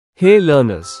Hey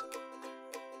learners!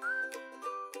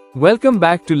 Welcome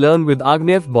back to Learn with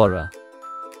Aagneev Bora.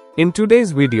 In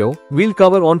today's video, we'll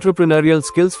cover entrepreneurial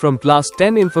skills from Class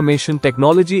 10 Information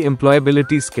Technology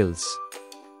Employability Skills.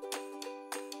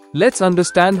 Let's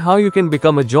understand how you can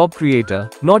become a job creator,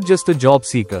 not just a job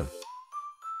seeker.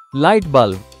 Light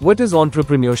bulb, what is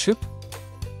entrepreneurship?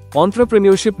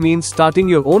 Entrepreneurship means starting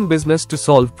your own business to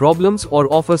solve problems or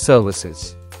offer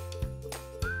services.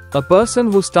 A person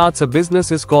who starts a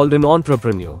business is called an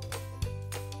entrepreneur.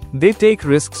 They take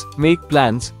risks, make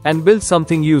plans, and build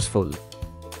something useful.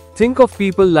 Think of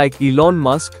people like Elon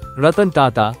Musk, Ratan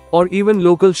Tata, or even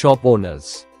local shop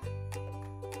owners.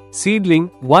 Seedling,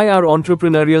 why are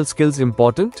entrepreneurial skills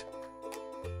important?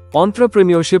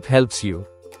 Entrepreneurship helps you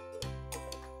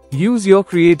use your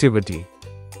creativity,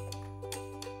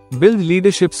 build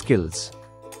leadership skills,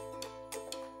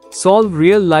 solve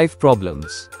real-life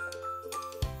problems,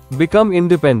 become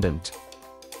independent,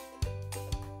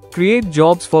 create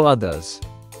jobs for others.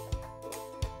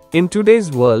 In today's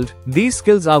world, these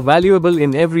skills are valuable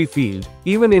in every field,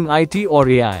 even in IT or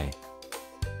AI.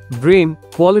 Brain,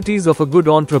 qualities of a good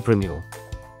entrepreneur.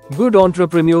 Good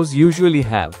entrepreneurs usually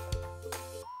have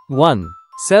 1.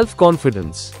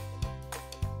 Self-confidence.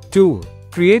 2.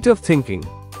 Creative thinking.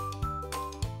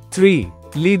 3.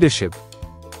 Leadership.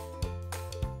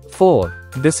 4.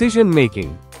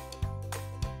 Decision-making.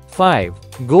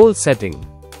 5. Goal setting.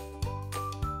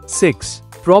 6.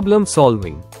 Problem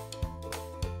solving.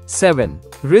 7.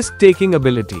 Risk-taking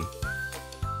ability.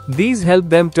 These help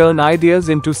them turn ideas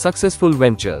into successful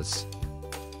ventures.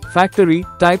 Factory,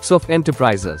 types of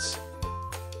enterprises.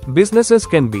 Businesses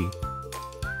can be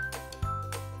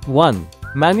 1.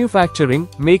 Manufacturing,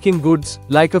 making goods,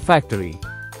 like a factory.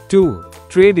 2.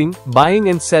 Trading, buying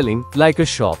and selling, like a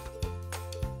shop.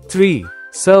 3.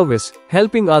 Service,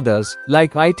 helping others,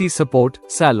 like IT support,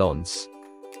 salons.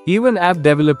 Even app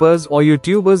developers or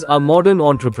YouTubers are modern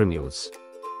entrepreneurs.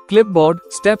 Clipboard,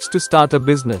 steps to start a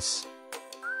business.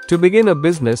 To begin a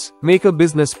business, make a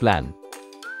business plan.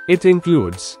 It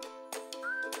includes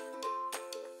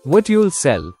what you'll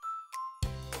sell,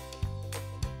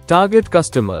 target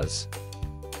customers,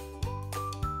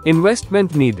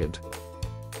 investment needed,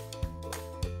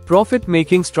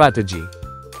 profit-making strategy.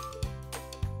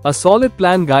 A solid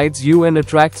plan guides you and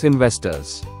attracts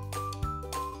investors.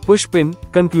 Pushpin,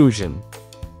 conclusion.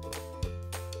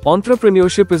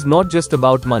 Entrepreneurship is not just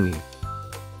about money.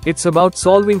 It's about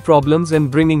solving problems and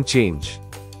bringing change.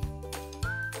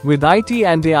 With IT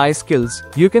and AI skills,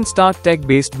 you can start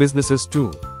tech-based businesses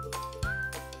too.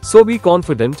 So be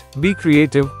confident, be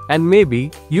creative, and maybe,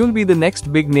 you'll be the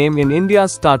next big name in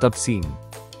India's startup scene.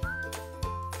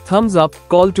 Thumbs up,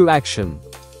 call to action.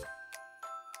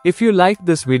 If you liked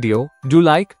this video, do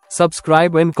like,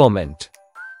 subscribe and comment.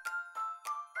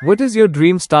 What is your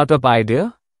dream startup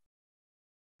idea?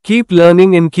 Keep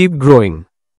learning and keep growing.